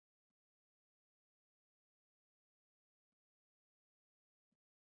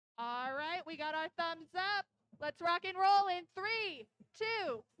All right, we got our thumbs up. Let's rock and roll in 3, 2,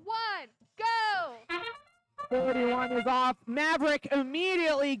 1, go. 41 is off. Maverick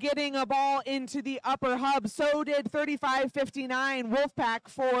immediately getting a ball into the upper hub. So did 35-59 Wolfpack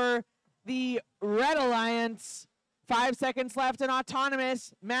for the Red Alliance. 5 seconds left in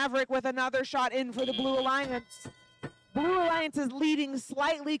Autonomous. Maverick with another shot in for the Blue Alliance. Blue Alliance is leading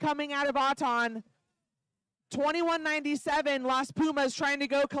slightly coming out of Auton. 21-97, Las Pumas trying to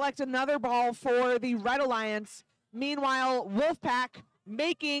go collect another ball for the Red Alliance. Meanwhile, Wolfpack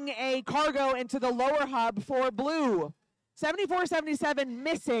making a cargo into the lower hub for Blue. 74-77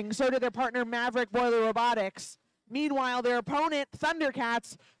 missing, so did their partner Maverick Boiler Robotics. Meanwhile, their opponent,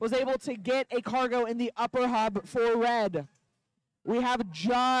 Thundercats, was able to get a cargo in the upper hub for Red. We have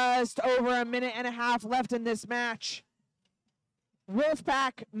just over a minute and a half left in this match.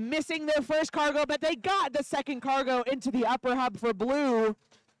 Wolfpack missing their first cargo, but they got the second cargo into the upper hub for Blue.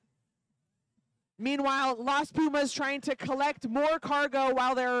 Meanwhile, Las Pumas trying to collect more cargo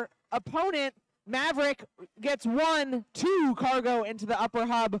while their opponent, Maverick, gets 1, 2 cargo into the upper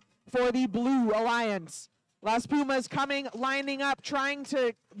hub for the Blue Alliance. Las Pumas coming, lining up, trying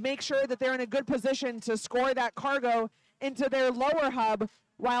to make sure that they're in a good position to score that cargo into their lower hub,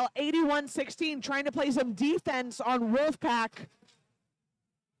 while 81-16 trying to play some defense on Wolfpack.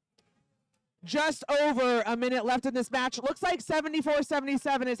 Just over a minute left in this match. Looks like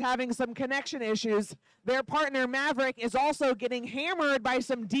 74-77 is having some connection issues. Their partner Maverick is also getting hammered by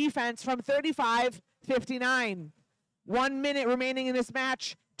some defense from 35-59. 1 minute remaining in this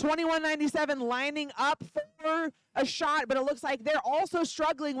match. 21-97 lining up for a shot, but it looks like they're also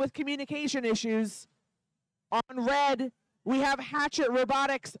struggling with communication issues. On Red, we have Hatchet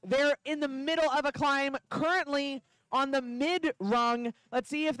Robotics. They're in the middle of a climb, currently on the mid rung. Let's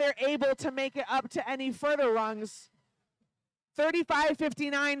see if they're able to make it up to any further rungs.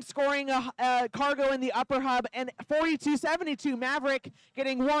 35-59 scoring a cargo in the upper hub, and 42-72 Maverick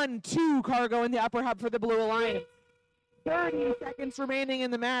getting 1, 2 cargo in the upper hub for the Blue Alliance. 30 seconds remaining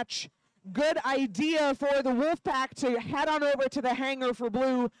in the match. Good idea for the Wolfpack to head on over to the hangar for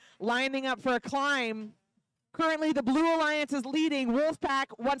Blue, lining up for a climb. Currently, the Blue Alliance is leading. Wolfpack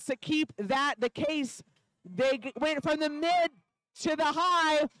wants to keep that the case. They went from the mid to the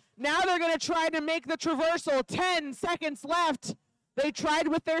high. Now they're going to try to make the traversal. 10 seconds left. They tried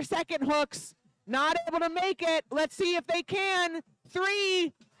with their second hooks. Not able to make it. Let's see if they can.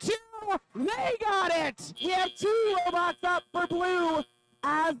 3, 2, they got it. We have 2 robots up for Blue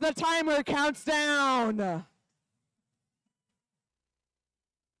as the timer counts down.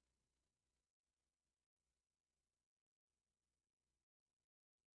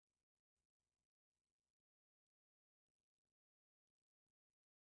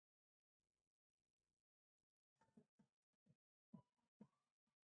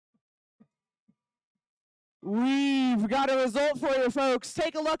 We've got a result for you, folks.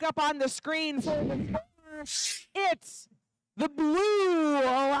 Take a look up on the screen for the it's the Blue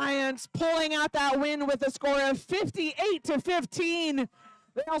Alliance pulling out that win with a score of 58-15.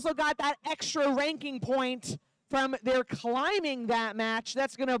 They also got that extra ranking point from their climbing that match.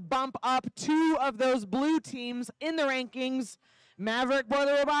 That's going to bump up 2 of those blue teams in the rankings. Maverick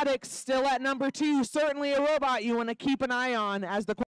Boiler Robotics still at number 2. Certainly a robot you want to keep an eye on as the